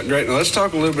works out great. Now, let's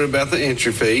talk a little bit about the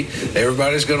entry fee.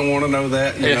 Everybody's going to want to know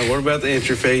that. You know, what about the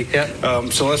entry fee?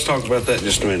 So let's talk about that in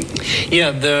just a minute.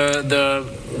 Yeah,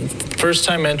 the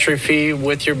first-time entry fee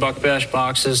with your buck bash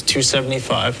box is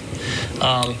 $275.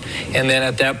 And then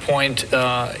at that point,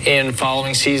 in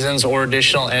following seasons or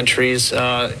additional entries,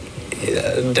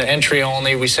 the entry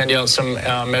only, we send you out some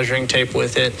measuring tape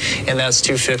with it, and that's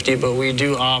 $250. But we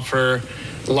do offer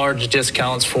large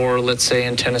discounts for, let's say,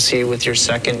 in Tennessee with your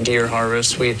second deer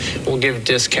harvest. We'll give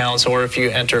discounts, or if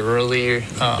you enter early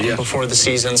before the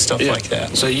season, stuff like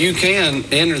that. So you can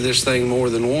enter this thing more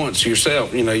than once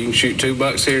yourself. You know, you can shoot 2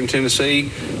 bucks here in Tennessee.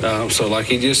 So like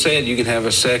he just said, you can have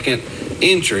a second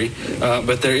entry,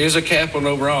 but there is a cap on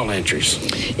overall entries.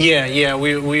 Yeah,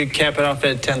 we cap it off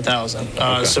at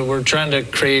 10,000. So we're trying to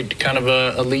create kind of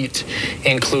a elite,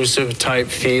 inclusive type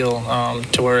feel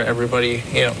to where everybody,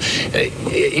 you know,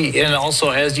 and also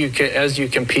as you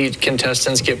compete,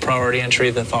 contestants get priority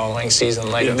entry the following season.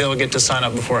 Like they'll get to sign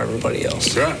up before everybody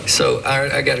else. Right. So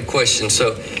I got a question.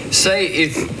 So say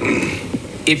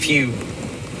if you.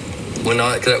 Well,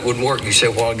 no, that wouldn't work, you said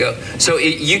a while ago. So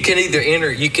you can either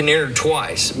enter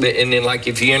twice. And then, like,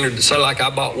 if you entered, so like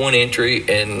I bought one entry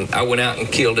and I went out and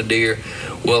killed a deer.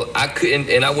 Well, I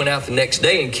couldn't, and I went out the next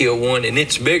day and killed one, and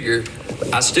it's bigger.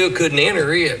 I still couldn't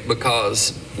enter it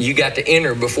because you got to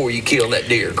enter before you kill that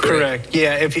deer, correct?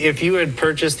 Yeah, if you had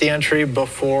purchased the entry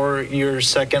before your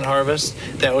second harvest,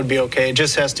 that would be okay. It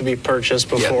just has to be purchased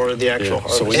before the actual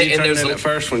harvest. So when you turn in that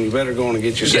first one, you better go on and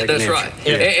get your second entry. That's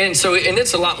right. And so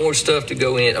it's a lot more stuff to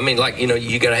go in. I mean, like, you know,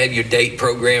 you got to have your date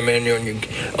program in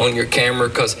on your camera,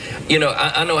 because, you know,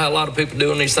 I know how a lot of people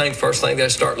doing these things. First thing they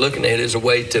start looking at is a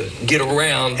way to get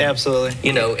around. Absolutely.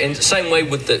 You know, and same way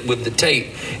with the tape.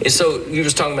 And so you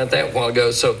was talking about that a while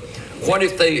ago. So what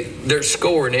if they're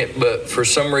scoring it, but for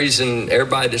some reason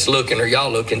everybody that's looking, or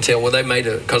y'all look and tell, well, they made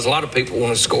because a lot of people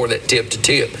want to score that tip to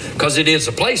tip, because it is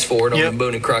a place for it on the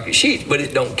Boone and Crockett sheets, but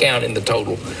it don't count in the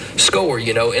total score,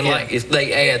 you know. And like if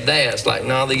they add that, it's like,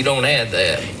 no, you don't add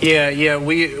that. Yeah,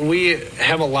 we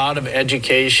have a lot of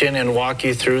education and walk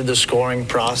you through the scoring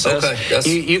process. Okay,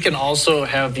 you can also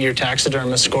have your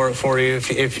taxidermist score it for you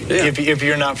if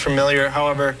you're not familiar.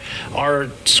 However, our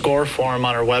score form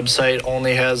on our website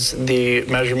only has the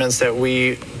measurements that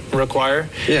we require,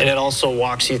 and it also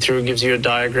walks you through, gives you a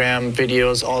diagram,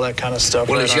 videos, all that kind of stuff.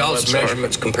 Well, is y'all's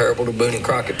measurements comparable to Boone and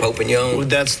Crockett, Pope and Young?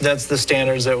 That's the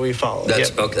standards that we follow. That's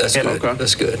good.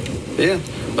 That's good. Yeah,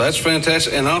 well, that's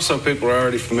fantastic. And also, people are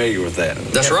already familiar with that.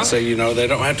 That's right. So you know they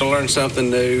don't have to learn something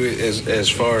new as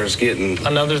far as getting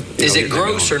another. Is it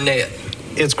gross or net?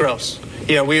 It's gross.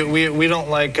 Yeah, we don't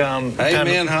like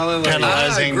Amen, hallelujah.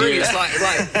 penalizing. I agree. It's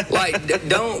like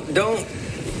don't.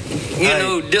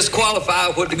 disqualify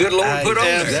what the good Lord put on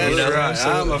there. That's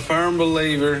right. I'm a firm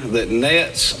believer that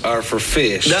nets are for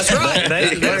fish. That's right.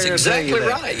 That's exactly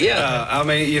right. Yeah.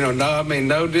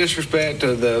 No disrespect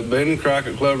to the Boone and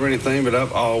Crockett Club or anything, but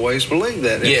I've always believed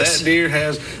that. If that deer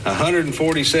has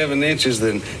 147 inches,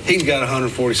 then he's got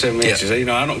 147 inches.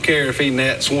 I don't care if he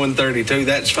nets 132.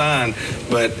 That's fine,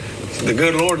 but the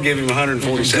good Lord give him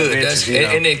 147 inches.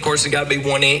 And then, of course, it got to be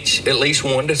 1 inch, at least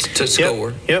one to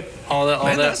score. Yep. All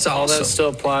that still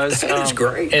applies. That is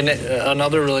great. And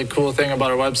another really cool thing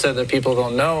about our website that people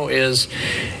don't know is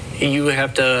you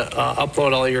have to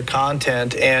upload all your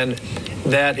content, and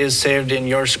that is saved in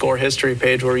your score history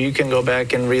page where you can go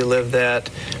back and relive that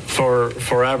for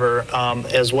forever,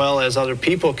 as well as other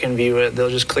people can view it. They'll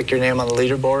just click your name on the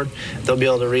leaderboard. They'll be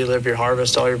able to relive your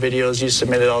harvest, all your videos you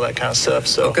submitted, all that kind of stuff.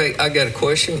 So okay, I got a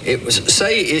question. It was,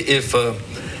 say if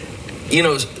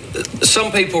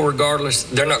some people, regardless,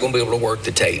 they're not going to be able to work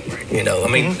the tape.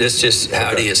 That's just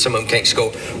how it is. Some of them can't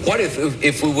score. What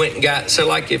if we went and got, so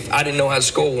like if I didn't know how to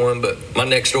score one, but my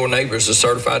next door neighbor is a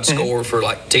certified scorer for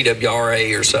like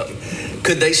TWRA or something,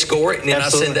 could they score it and then I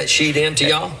send that sheet in to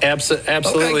y'all?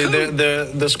 Absolutely. Okay,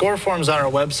 cool. The score form's on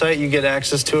our website. You get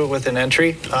access to it with an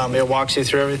entry. It walks you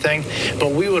through everything.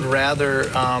 But we would rather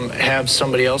have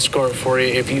somebody else score it for you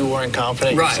if you weren't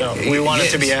confident yourself. We want it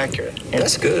to be accurate.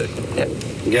 That's good.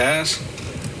 Guys,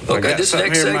 okay, this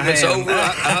next segment's over.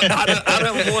 I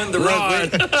done won the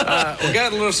rod. We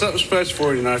got a little something special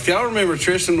for you tonight. If y'all remember,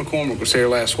 Tristan McCormick was here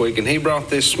last week, and he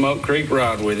brought this Smoke Creek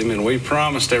rod with him, and we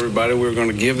promised everybody we were going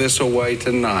to give this away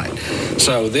tonight.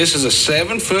 So this is a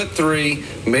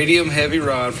 7'3" medium heavy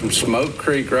rod from Smoke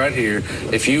Creek right here.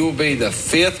 If you will be the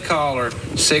 5th caller,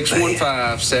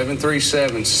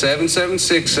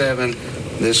 615-737-7767,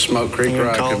 this Smoke Creek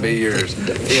rod could be yours.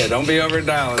 Yeah, don't be over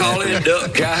dialing. Call in,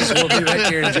 Duck. Guys, we'll be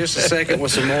back here in just a second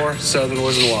with some more Southern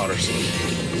Woods and Waters.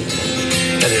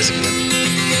 That is good.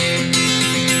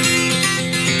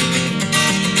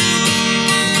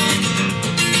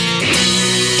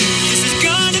 This is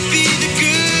gonna be the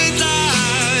good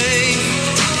life.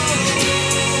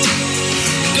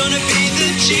 Gonna be the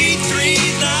G3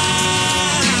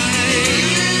 life.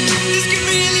 This can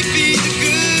really be the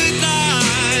good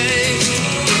life.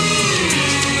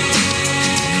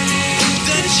 The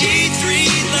G3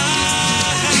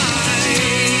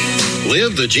 life.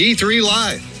 Live the G3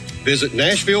 life. Visit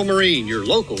Nashville Marine, your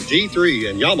local G3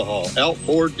 and Yamaha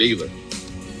outboard dealer.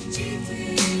 This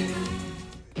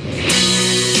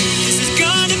is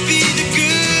gonna be the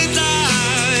good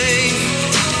life.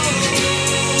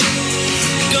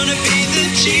 Gonna be the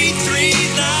G3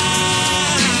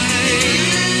 life.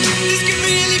 This can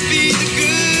really be the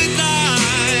good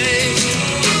life.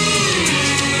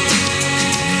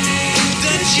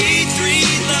 The G3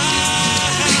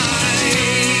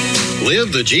 life. Live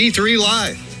the G3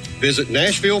 life. Visit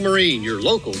Nashville Marine, your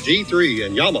local G3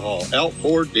 and Yamaha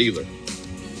outboard dealer.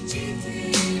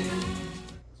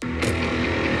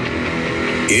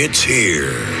 It's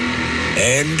here,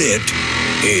 and it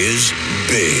is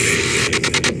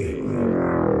big.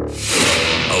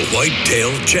 A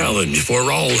whitetail challenge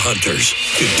for all hunters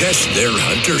to test their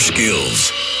hunter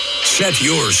skills. Set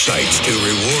your sights to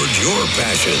reward your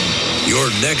passion. Your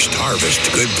next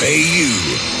harvest could pay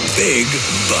you big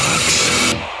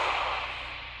bucks.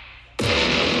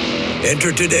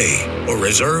 Enter today or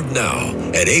reserve now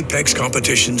at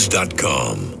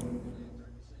apexcompetitions.com.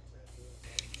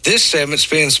 This segment's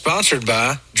being sponsored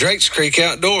by Drake's Creek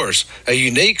Outdoors, a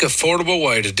unique, affordable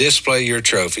way to display your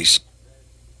trophies.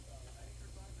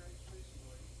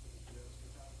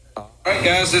 All right,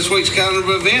 guys, this week's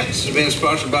calendar of events is being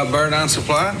sponsored by Bird Eye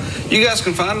Supply. You guys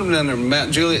can find them down there in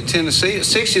Mount Juliet, Tennessee at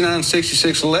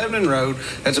 6966 Lebanon Road.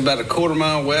 That's about a quarter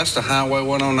mile west of Highway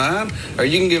 109. Or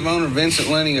you can give owner Vincent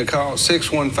Lenning a call at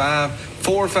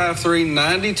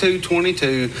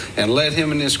 615-453-9222 and let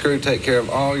him and his crew take care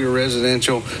of all your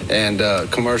residential and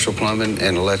commercial plumbing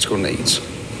and electrical needs.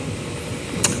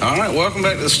 All right, welcome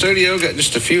back to the studio. Got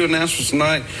just a few announcements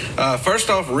tonight. First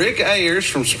off, Rick Ayers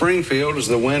from Springfield is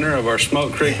the winner of our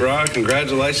Smoke Creek rod.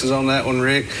 Congratulations on that one,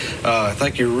 Rick. I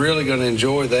think you're really going to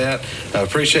enjoy that.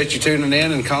 Appreciate you tuning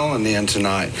in and calling in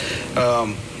tonight.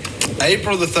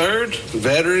 April the 3rd,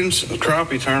 Veterans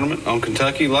Crappie Tournament on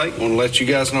Kentucky Lake. Want to let you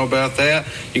guys know about that.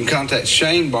 You can contact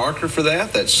Shane Barker for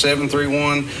that. That's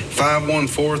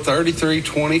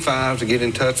 731-514-3325 to get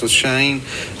in touch with Shane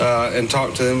and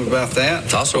talk to them about that.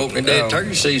 It's also opening day of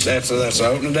turkey season. That's the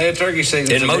opening day of turkey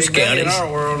season. In most counties. In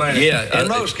our world, ain't it? Yeah. In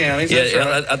most counties. Yeah, That's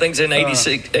right. I think it's in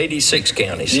 86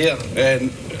 counties. Yeah, and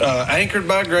anchored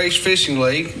by Grace Fishing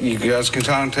League. You guys can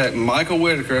contact Michael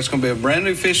Whitaker. It's going to be a brand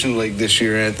new fishing league this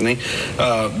year, Anthony.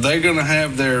 They're going to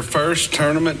have their first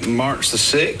tournament March the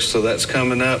 6th, so that's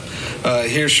coming up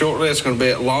here shortly. It's going to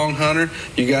be at Long Hunter.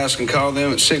 You guys can call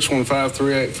them at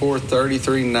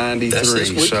 615-384-3393. That's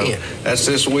this weekend. So that's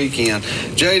this weekend.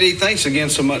 JD, thanks again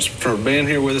so much for being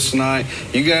here with us tonight.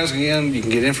 You guys, again, you can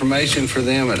get information for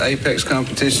them at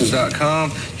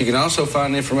apexcompetitions.com. You can also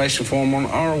find information for them on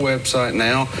our website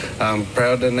now. I'm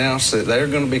proud to announce that they're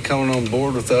going to be coming on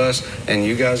board with us, and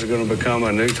you guys are going to become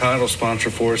a new title sponsor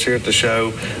for us here at the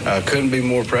show. Couldn't be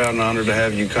more proud and honored to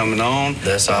have you coming on.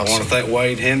 That's awesome. I want to thank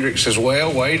Wade Hendricks as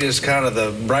well. Wade is kind of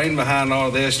the brain behind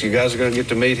all this. You guys are going to get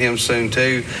to meet him soon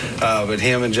too. But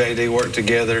him and JD work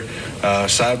together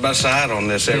side by side on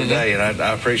this every day, and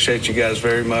I appreciate you guys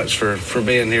very much for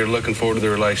being here. Looking forward to the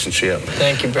relationship.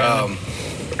 Thank you, Brandon.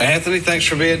 Anthony, thanks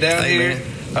for being down here.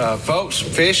 Man. Folks,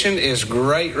 fishing is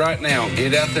great right now.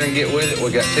 Get out there and get with it.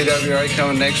 We got TWRA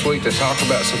coming next week to talk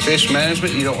about some fish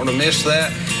management. You don't want to miss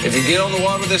that. If you get on the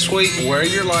water this week, wear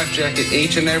your life jacket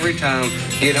each and every time.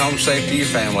 Get home safe to your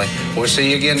family. We'll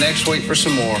see you again next week for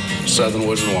some more Southern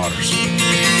Woods and Waters.